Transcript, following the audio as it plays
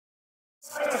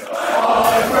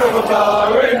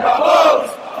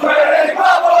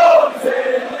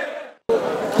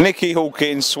Nicky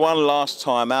Hawkins, one last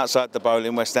time outside the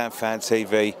Boleyn, West Ham Fan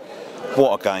TV.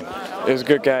 What a game. It was a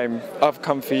good game. I've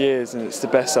come for years and it's the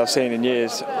best I've seen in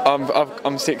years.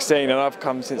 I'm 16 and I've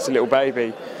come since a little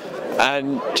baby.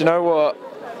 And do you know what?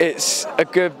 It's a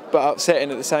good but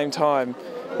upsetting at the same time.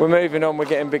 We're moving on, we're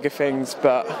getting bigger things,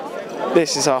 but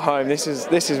this is our home. This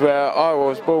is where I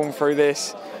was born through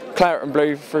this. Claret and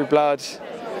blue through blood.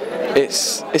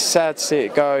 It's sad to see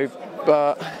it go,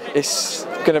 but it's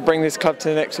going to bring this club to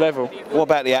the next level. What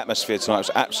about the atmosphere tonight? It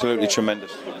was absolutely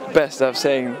tremendous. Best I've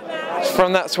seen.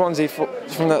 From that Swansea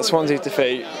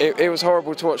defeat, it was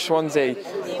horrible to watch Swansea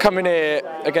coming here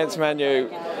against Man U.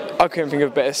 I couldn't think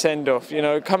of a better send-off. You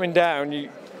know, coming down, we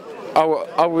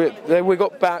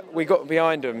got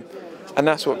behind them, and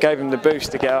that's what gave them the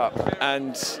boost to get up.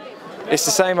 And it's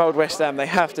the same old West Ham. They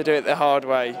have to do it the hard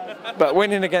way. But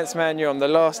winning against Man U on the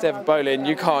last ever Boleyn,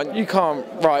 you can't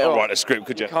write off. Write a script,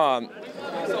 could you? You can't.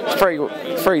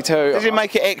 3-2. Does it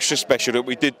make it extra special that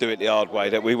we did do it the hard way?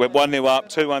 That we went 1-0 up,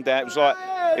 2-1 down.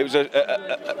 It was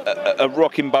a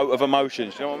rocking boat of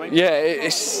emotions. You know what I mean? Yeah,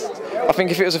 I think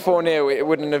if it was a 4-0, it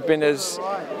wouldn't have been as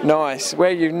nice.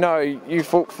 Where you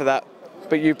fought for that,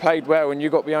 but you played well and you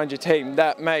got behind your team.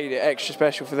 That made it extra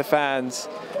special for the fans,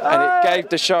 and it gave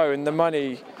the show and the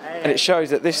money. And it shows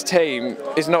that this team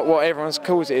is not what everyone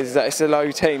calls it, is that it's a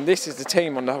low team. This is the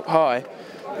team on the high.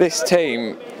 This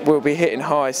team will be hitting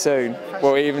high soon.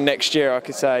 Well, even next year, I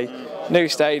could say. New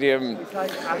stadium,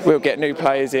 we'll get new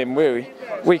players in, will we?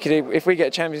 If we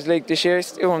get Champions League this year, it's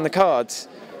still on the cards.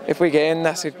 If we get in,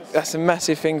 that's a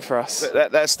massive thing for us.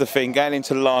 That's the thing, going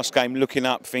into the last game, looking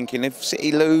up, thinking if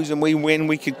City lose and we win,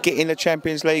 we could get in the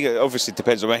Champions League. Obviously, it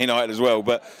depends on Man United as well,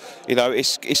 but you know,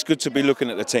 it's good to be looking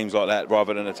at the teams like that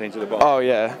rather than the teams at the bottom. Oh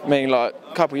yeah, I mean, like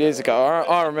a couple of years ago,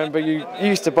 I remember you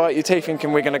used to bite your teeth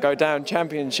thinking we're going to go down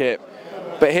Championship,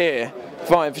 but here,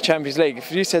 fighting for Champions League.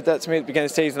 If you said that to me at the beginning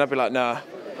of the season, I'd be like, nah.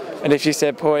 And if you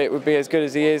said, boy, it would be as good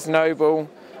as he is, Noble,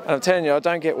 and I'm telling you, I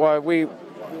don't get why we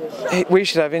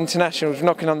should have internationals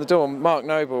knocking on the door. Mark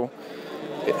Noble,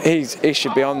 he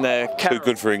should be on there. Too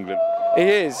good for England. He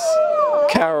is.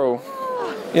 Carroll,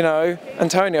 you know,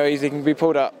 Antonio easily can be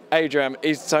pulled up. Adrian,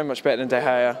 he's so much better than De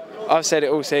Gea. I've said it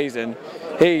all season.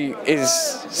 He is,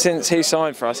 since he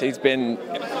signed for us, he's been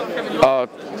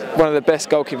one of the best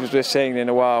goalkeepers we've seen in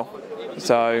a while.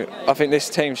 So I think this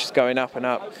team's just going up and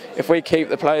up. If we keep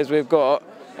the players we've got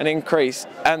and increase,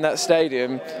 and that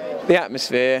stadium, the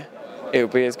atmosphere, it will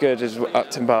be as good as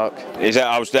Upton Park.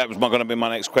 That was going to be my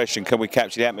next question. Can we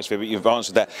capture the atmosphere? But you've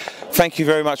answered that. Thank you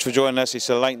very much for joining us. It's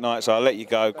a late night, so I'll let you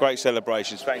go. Great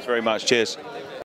celebrations. Thanks very much. Cheers.